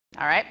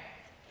All right?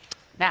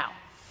 Now,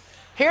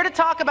 here to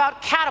talk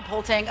about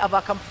catapulting of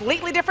a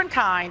completely different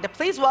kind,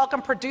 please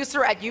welcome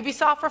producer at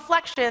Ubisoft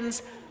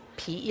Reflections,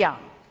 Pete Young.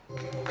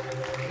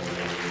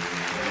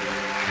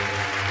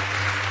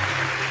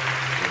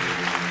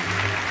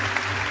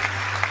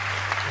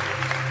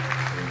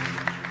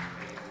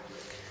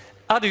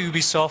 At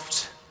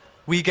Ubisoft,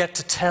 we get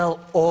to tell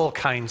all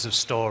kinds of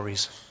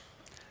stories.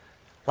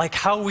 Like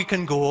how we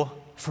can go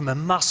from a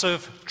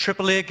massive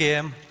AAA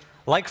game,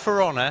 like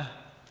For Honor,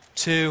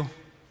 to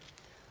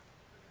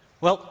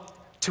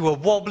a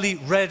wobbly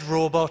red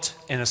robot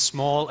in a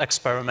small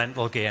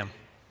experimental game.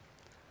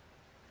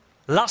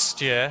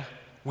 Last year,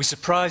 we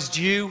surprised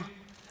you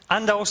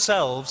and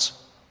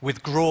ourselves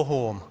with Grow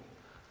Home,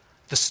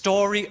 the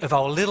story of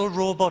our little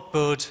robot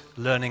bud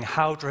learning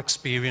how to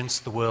experience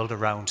the world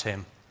around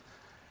him.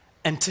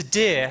 And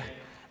today,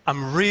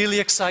 I'm really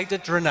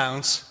excited to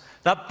announce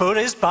that Bud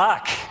is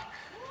back.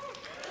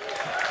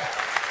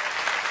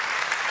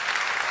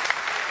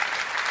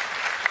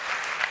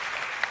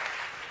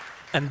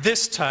 And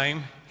this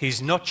time,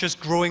 he's not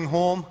just growing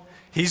home,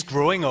 he's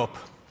growing up.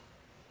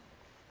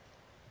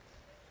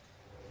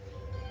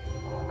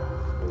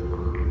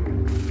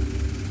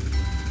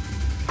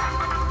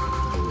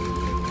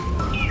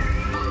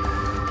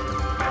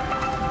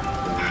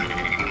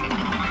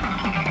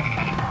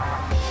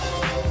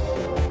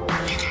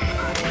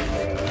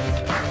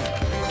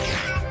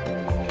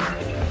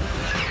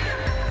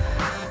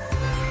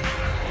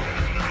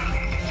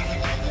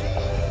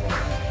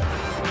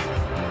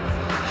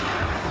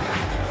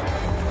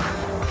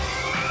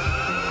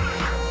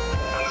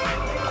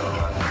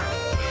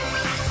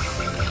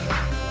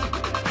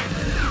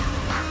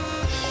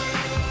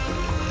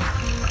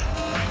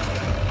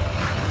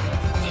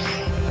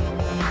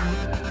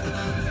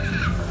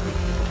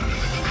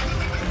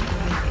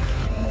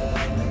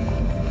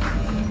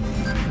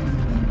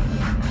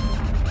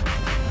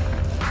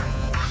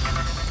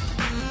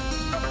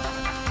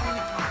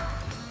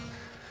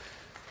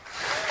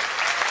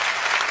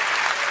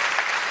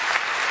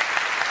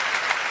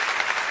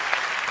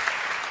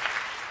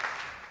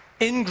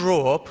 In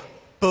Grow Up,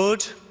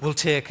 Bud will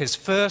take his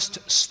first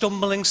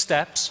stumbling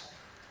steps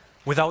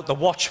without the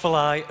watchful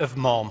eye of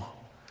Mom,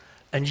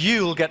 and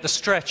you'll get to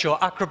stretch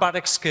your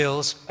acrobatic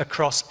skills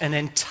across an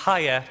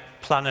entire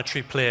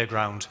planetary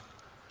playground.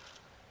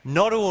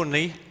 Not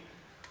only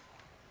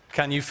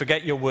can you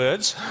forget your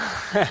words,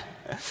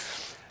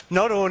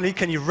 not only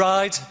can you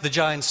ride the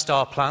giant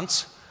star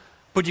plants,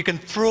 but you can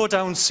throw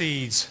down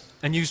seeds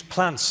and use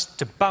plants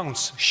to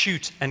bounce,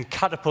 shoot, and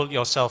catapult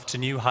yourself to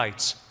new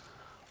heights,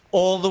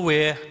 all the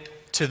way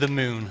to the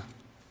moon.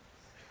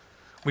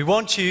 We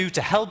want you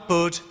to help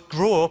Bud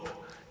grow up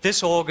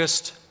this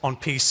August on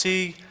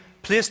PC,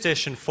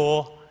 PlayStation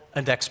 4,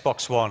 and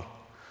Xbox One.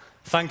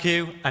 Thank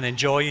you, and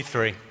enjoy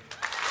E3.